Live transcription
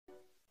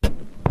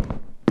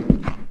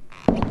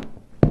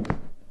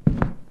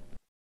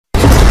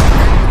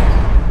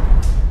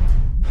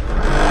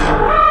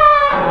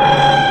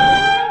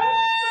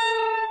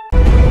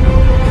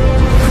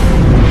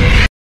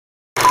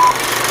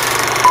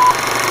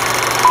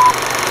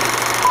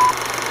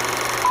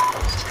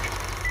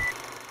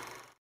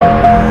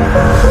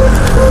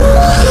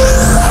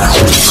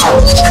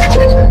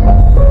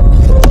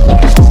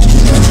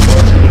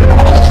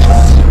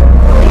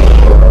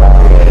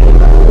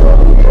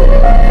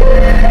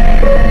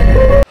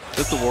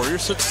the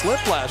Warriors had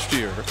slipped last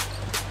year.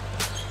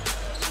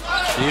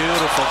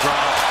 Beautiful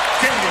drop.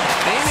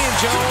 Damian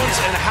Jones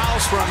and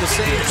House were on the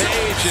same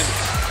page, and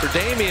for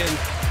Damian,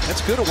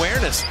 that's good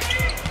awareness.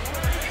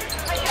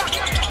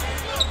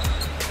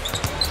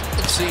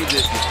 You can see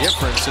the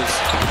difference is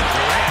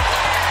Durant.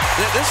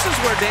 This is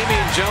where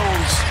Damian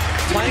Jones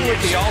playing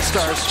with the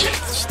All-Stars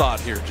thought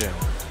here, Jim.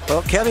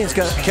 Well, Kevin's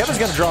going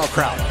to draw a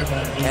crowd,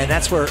 and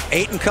that's where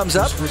Ayton comes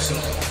up,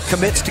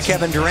 commits to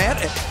Kevin Durant.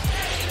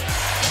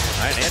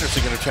 Ryan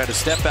Anderson going to try to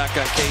step back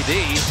on KD.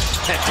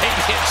 And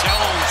Damian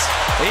Jones,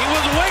 he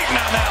was waiting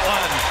on that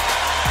one.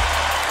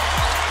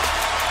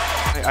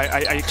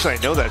 I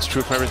know that's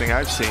true from everything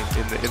I've seen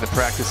in the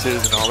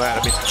practices and all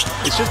that. I mean,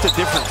 it's just a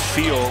different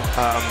feel.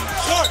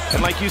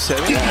 And like you said,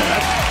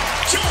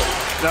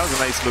 that was a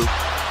nice move.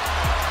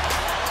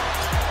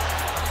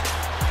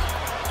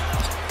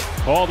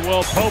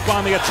 Caldwell Pope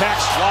on the attack,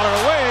 swatted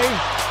away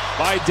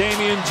by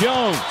Damian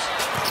Jones.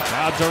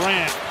 Now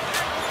Durant.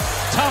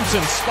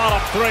 Thompson, spot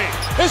up three.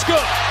 It's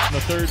good. In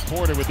the third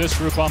quarter with this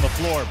group on the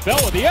floor.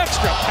 Bell with the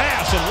extra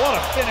pass, and what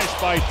a finish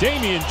by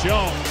Damian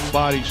Jones.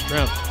 Body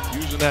strength,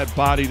 using that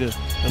body to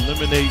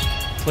eliminate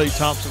Klay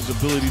Thompson's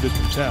ability to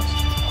contest.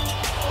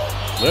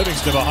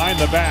 Livingston behind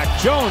the back.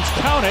 Jones,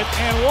 count it,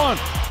 and one.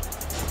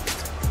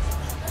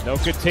 No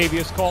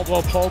Kentavious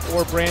Caldwell Pope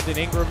or Brandon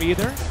Ingram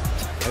either.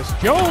 As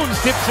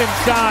Jones dips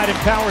inside and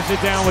powers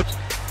it down with.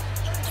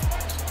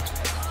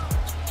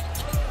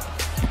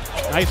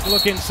 Nice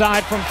look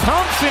inside from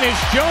Thompson as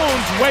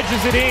Jones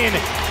wedges it in,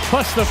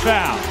 plus the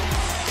foul.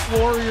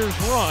 Warriors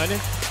run.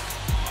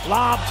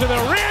 Lob to the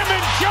rim,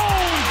 and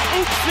Jones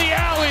oops the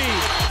alley.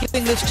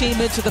 Keeping this team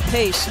into the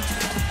pace.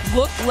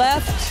 Look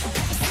left,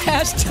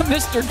 pass to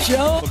Mr.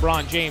 Jones.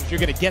 LeBron James, you're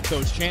going to get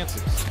those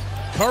chances.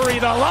 Curry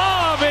the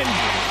lob, and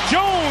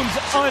Jones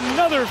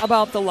another. How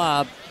about the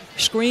lob?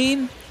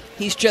 Screen.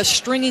 He's just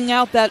stringing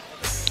out that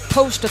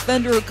post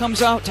defender who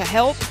comes out to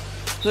help.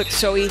 Look,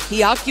 so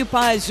he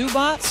occupies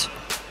Zubats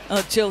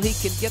until he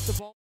can get the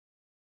ball.